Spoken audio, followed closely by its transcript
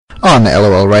on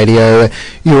LOL Radio.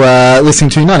 You are listening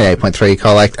to 98.3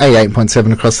 Colac,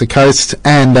 88.7 across the coast,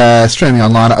 and streaming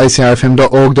online at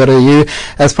ocrfm.org.au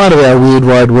as part of our Weird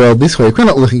Wide World this week. We're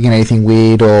not looking at anything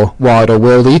weird or wide or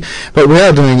worldy, but we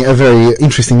are doing a very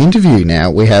interesting interview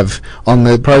now. We have on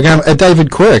the program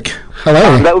David Quirk.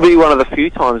 Hello. That will be one of the few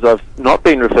times I've not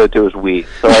been referred to as weird,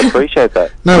 so I appreciate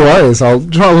that. No worries. We'll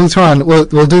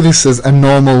do this as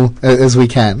normal as we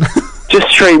can. Just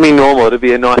treat me normal. It'll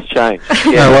be a nice change.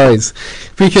 Yeah. No worries.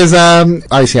 Because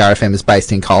OCRFM is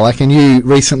based in Colac, and you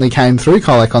recently came through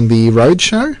Colac on the road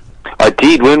show? I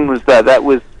did. When was that? That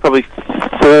was probably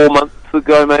 4 months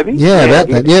ago, maybe? Yeah.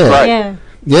 Right.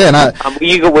 Yeah, no.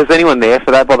 Was anyone there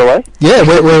for that, by the way? Yeah,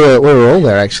 we were all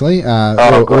there, actually.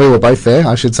 We were both there,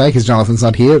 I should say, because Jonathan's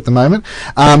not here at the moment.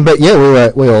 But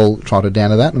yeah, we all trotted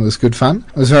down to that, and it was good fun.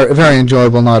 It was a very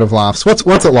enjoyable night of laughs. What's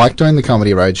it like doing the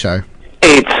Comedy Roadshow?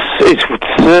 It's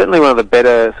certainly one of the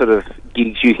better sort of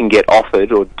gigs you can get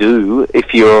offered or do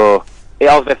if you're...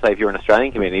 I was going to say if you're an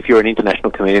Australian comedian. If you're an international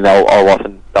comedian,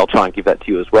 they'll try and give that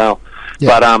to you as well.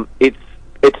 Yeah. But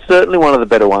it's certainly one of the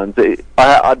better ones.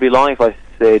 I'd be lying if I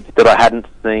said that I hadn't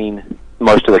seen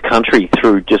most of the country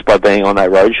through just by being on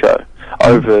that roadshow.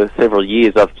 Over several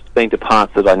years, I've been to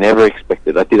parts that I never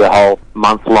expected. I did a whole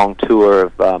month-long tour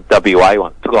of WA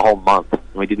once. It took a whole month, and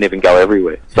we didn't even go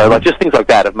everywhere. So just things like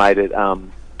that have made it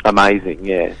amazing,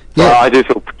 yeah. So I do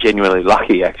feel genuinely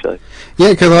lucky, actually.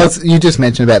 Yeah, because you just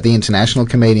mentioned about the international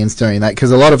comedians doing that,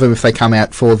 because a lot of them, if they come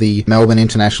out for the Melbourne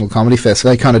International Comedy Festival,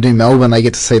 they kind of do Melbourne, they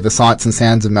get to see the sights and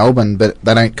sounds of Melbourne, but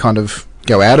they don't kind of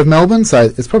go out of Melbourne,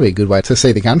 so it's probably a good way to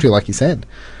see the country, like you said.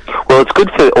 Well, it's good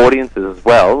for audiences as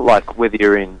well, like whether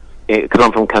you're in, because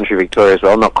I'm from country Victoria as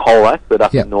well, not Colac, but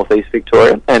up in northeast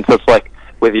Victoria, and so it's like,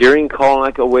 whether you're in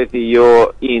Colac or whether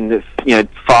you're in,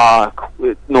 far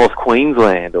North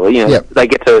Queensland, or they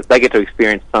get to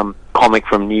experience some comic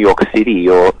from New York City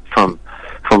or from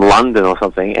London or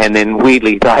something, and then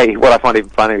weirdly what I find even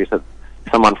funnier is that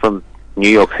someone from New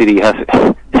York City has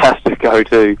to go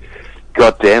to,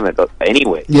 God damn it,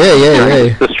 anywhere. Yeah.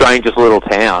 It's the strangest little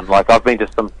town. Like, I've been to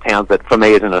some towns that, for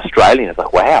me as an Australian, it's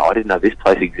like, wow, I didn't know this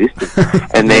place existed.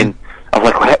 And then I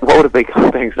was like, what would it be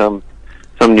being some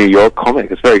New York comic?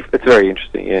 It's very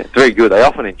interesting, yeah. It's very good. They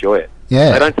often enjoy it.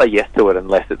 Yeah. They don't say yes to it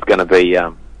unless it's going to be,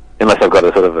 unless I've got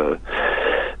a sort of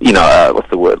what's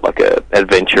the word, like a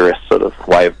adventurous sort of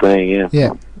way of being, yeah.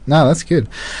 Yeah. No, that's good.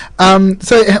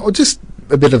 So, just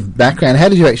a bit of background. How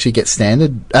did you actually get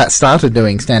started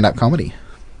doing stand-up comedy?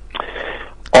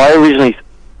 I originally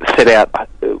set out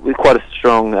with quite a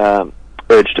strong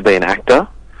urge to be an actor.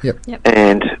 Yep.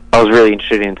 And I was really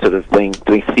interested in sort of doing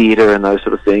theatre and those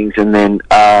sort of things. And then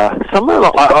somewhere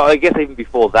along, I guess even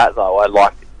before that, though, I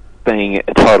liked being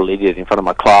a total idiot in front of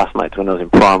my classmates when I was in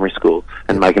primary school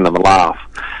and making them laugh.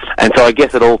 And so I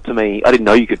guess it all, to me, I didn't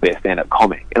know you could be a stand-up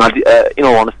comic. And in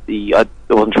all honesty, I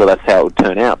wasn't sure that's how it would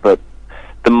turn out. But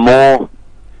somewhere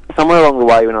along the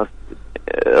way when I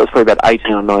was probably about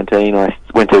 18 or 19, I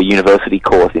went to a university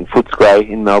course in Footscray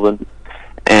in Melbourne.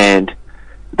 And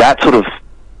that sort of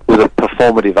was a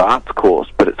performative arts course,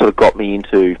 but it sort of got me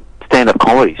into stand-up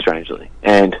comedy, strangely.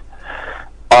 And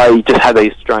I just had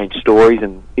these strange stories,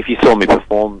 and if you saw me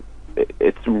perform,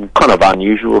 it's kind of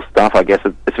unusual stuff, I guess.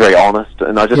 It's very honest,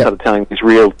 and I just started telling these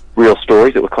real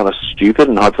stories that were kind of stupid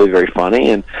and hopefully very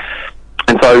funny. And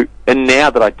now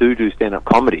that I do stand-up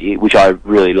comedy, which I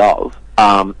really love,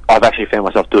 I've actually found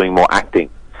myself doing more acting.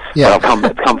 Yeah, it's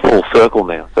come full circle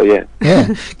now. So yeah,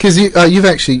 because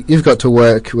you've got to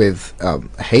work with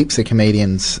heaps of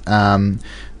comedians,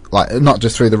 like not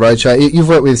just through the roadshow. You've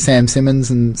worked with Sam Simmons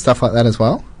and stuff like that as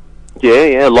well.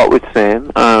 Yeah, a lot with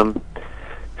Sam.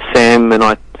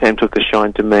 Sam took a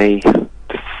shine to me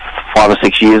 5 or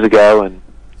 6 years ago, and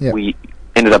we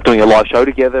ended up doing a live show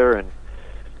together. And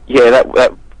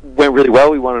that went really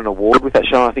well. We won an award with that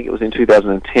show. I think it was in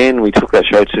 2010. We took that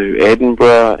show to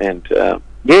Edinburgh, and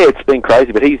it's been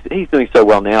crazy. But he's doing so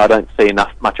well now. I don't see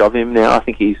much of him now. I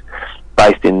think he's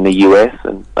based in the US,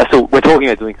 and we're talking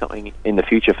about doing something in the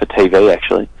future for TV.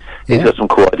 Actually, he's got some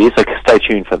cool ideas. So stay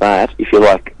tuned for that if you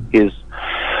like his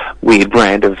weird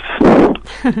brand of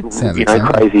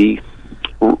crazy.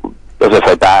 As I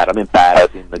say bad, I mean bad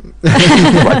as in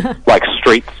the like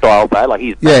street style bad. Like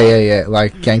he's bad.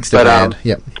 Like gangster bad.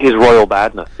 His royal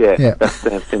badness. Yeah. That's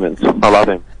Sam Simmons. I love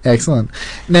him. Excellent.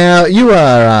 Now you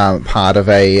are part of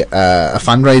a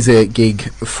fundraiser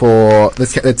gig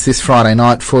that's this Friday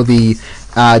night for the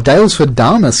Daylesford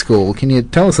Dharma School. Can you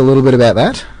tell us a little bit about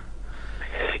that?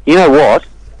 You know what?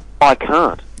 I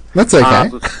can't. That's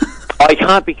okay. I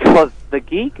can't because the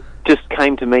gig just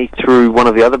came to me through one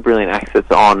of the other brilliant acts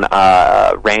that's on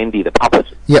Randy the Puppet.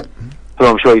 Yep. who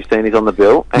I'm sure you've seen, is on the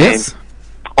bill. And Yes.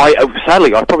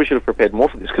 Sadly, I probably should have prepared more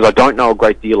for this because I don't know a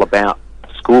great deal about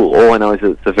school. All I know is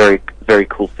that it's a very, very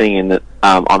cool thing and that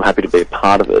I'm happy to be a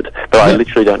part of it. But I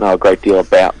literally don't know a great deal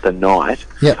about the night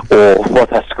or what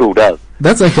that school does.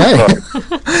 That's okay.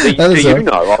 Do you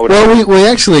know? We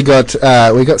actually got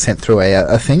sent through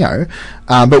a thingo,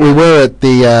 but we were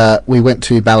at we went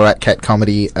to Ballarat Cat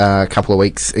Comedy a couple of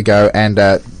weeks ago, and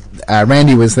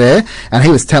Randy was there, and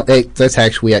he was that's how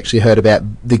we actually heard about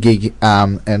the gig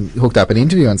and hooked up an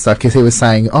interview and stuff, because he was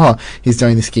saying, he's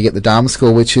doing this gig at the Dharma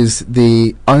School, which is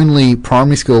the only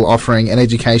primary school offering an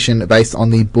education based on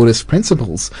the Buddhist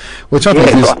principles, which I think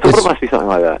I thought it must be something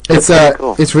like that. It's really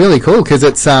cool. It's really cool because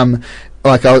it's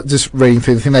like I was just reading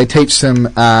through the thing. They teach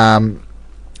them.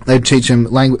 They teach them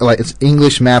like it's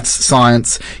English, maths,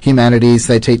 science, humanities.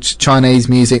 They teach Chinese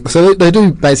music. So they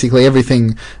do basically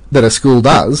everything that a school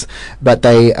does, but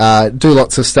they do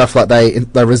lots of stuff like they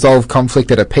resolve conflict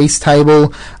at a peace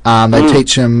table. They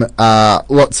teach them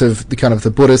lots of the kind of the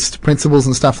Buddhist principles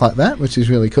and stuff like that, which is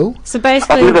really cool. So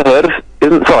basically, I've never heard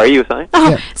of. Sorry, you were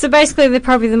saying? So basically, they're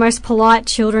probably the most polite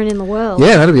children in the world.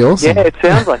 Yeah, that'd be awesome. Yeah, it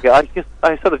sounds like it.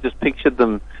 I sort of just pictured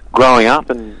them growing up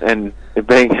and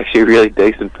being actually really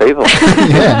decent people.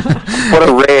 Yeah. What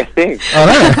a rare thing. I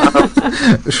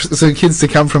know. So kids to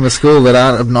come from a school that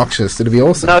aren't obnoxious, it'd be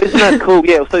awesome. No, isn't that cool?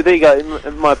 Yeah, so there you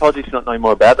go. My apologies for not knowing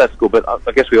more about that school, but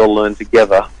I guess we all learn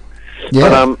together.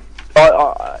 Yeah.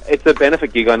 But it's a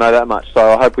benefit gig, I know that much,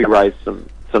 so I hope we raise some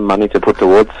money to put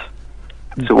towards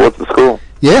the school.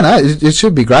 Yeah, no, it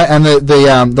should be great, and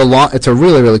the line, it's a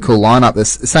really, really cool lineup.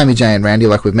 There's Sammy J and Randy,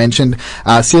 like we've mentioned,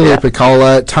 Celia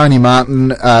Piccola, Tony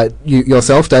Martin,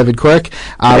 yourself, David Quirk,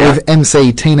 with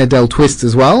MC Tina Del Twist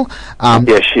as well.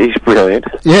 Yeah, she's brilliant.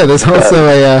 Yeah, there's also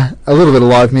a little bit of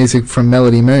live music from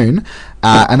Melody Moon,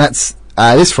 and that's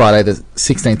this Friday, the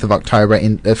 16th of October,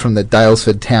 from the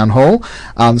Daylesford Town Hall.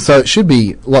 So it should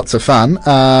be lots of fun.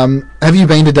 Have you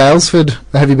been to Daylesford?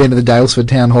 Have you been to the Daylesford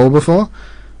Town Hall before?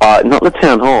 Not the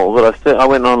town hall, but I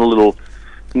went on a little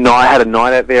night. I had a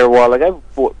night out there a while ago.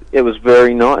 It was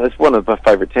very nice. It's one of my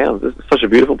favourite towns. It's such a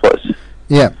beautiful place.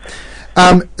 Yeah.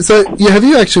 So have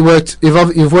you actually worked?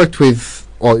 You've worked with,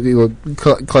 or you were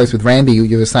close with Randy.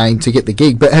 You were saying to get the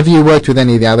gig, but have you worked with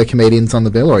any of the other comedians on the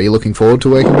bill, or are you looking forward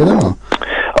to working with them? Or?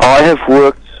 I have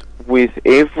worked with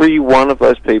every one of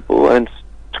those people, and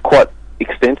quite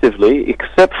extensively,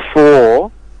 except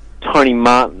for Tony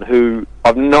Martin, who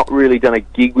I've not really done a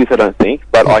gig with, I don't think,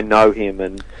 but I know him,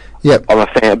 and I'm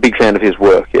a big fan of his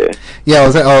work. Yeah,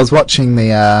 I was watching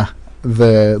the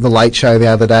Late Show the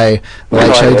other day, the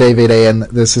Late Show DVD, and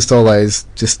there's just all those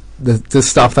the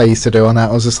stuff they used to do on that.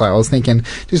 I was thinking,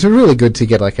 it's really good to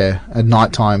get like a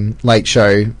nighttime late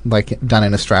show like done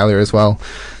in Australia as well.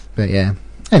 But yeah,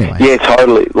 anyway. Yeah,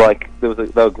 totally. Like they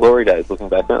were glory days looking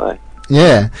back, weren't they?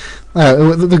 Yeah,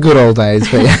 the good old days,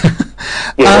 but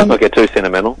let's not get too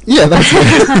sentimental. Yeah, that's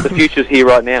it. The future's here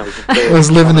right now.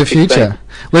 Let's live in the future.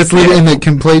 Let's live in the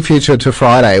complete future to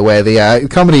Friday, where the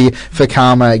Comedy for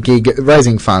Karma gig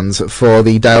raising funds for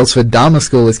the Daylesford Dharma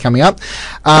School is coming up.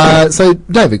 So,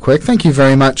 David Quirk, thank you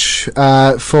very much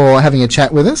for having a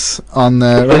chat with us on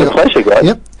the. It's been a pleasure, guys.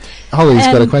 Yep. Holly's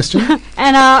got a question.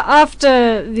 And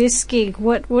after this gig,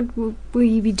 what will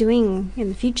you be doing in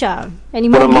the future? Any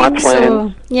more gigs? What are my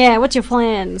plans? What's your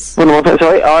plans? What are my plans?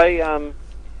 Sorry, I've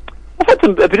had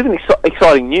a bit of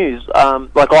exciting news.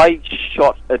 Like I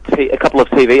shot a couple of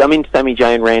TV. I'm in Sammy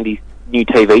J and Randy's new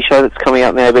TV show that's coming out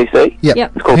on the ABC.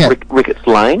 Yep. It's called Ricketts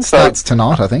Lane. Starts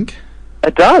tonight, I think.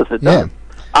 It does. It does.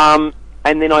 Yeah.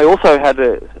 And then I also had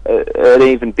an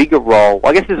even bigger role.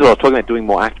 I guess this is what I was talking about, doing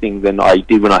more acting than I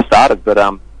did when I started. But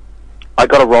I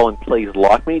got a role in Please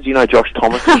Like Me. Do you know Josh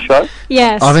Thomas's show?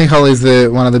 Yes. I think Holly's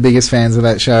one of the biggest fans of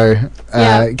that show.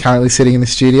 Currently sitting in the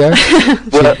studio.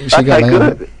 she got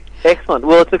good. Excellent.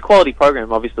 Well, it's a quality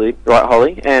program, obviously, right,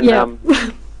 Holly? And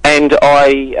and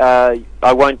I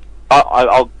won't.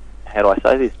 I'll. How do I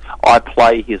say this? I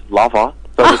play his lover.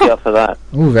 So look out for that.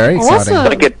 Oh, very exciting!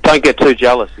 Awesome. Don't get too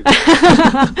jealous. But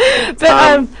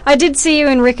I did see you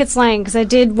in Ricketts Lane because I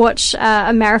did watch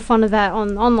a marathon of that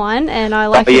online, and I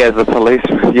like. Yeah, the police.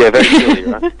 Yeah, very silly,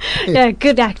 right? Yeah,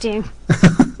 good acting.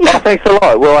 Thanks a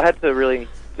lot. Well, I had to really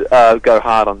go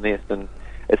hard on this, and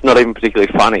it's not even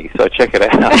particularly funny. So check it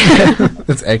out.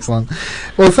 That's excellent.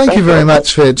 Well, thank you very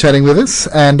much for chatting with us.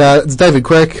 And it's David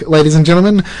Quirk, ladies and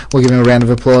gentlemen. We'll give him a round of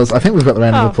applause. I think we've got the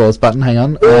round of applause button. Hang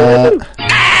on.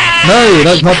 No,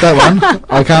 that's not that one.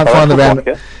 I can't find the round.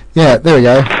 Yeah, there we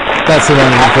go. That's the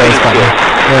round of applause button.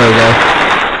 There we go.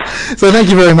 So thank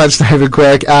you very much, David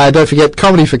Quirk. Don't forget,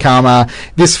 Comedy for Karma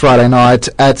this Friday night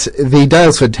at the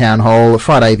Dalesford Town Hall,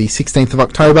 Friday the 16th of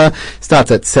October.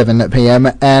 Starts at 7 p.m,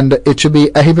 and it should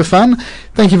be a heap of fun.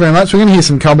 Thank you very much. We're going to hear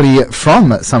some comedy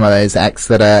from some of those acts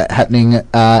that are happening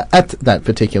at that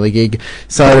particular gig.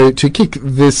 So to kick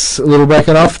this little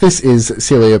bracket off, this is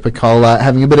Celia Pacquola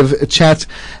having a bit of a chat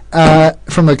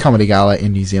from the Comedy Gala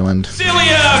in New Zealand.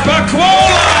 Celia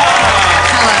Pacquola!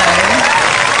 Hello.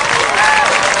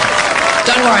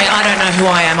 Don't worry, I don't know who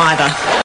I am either.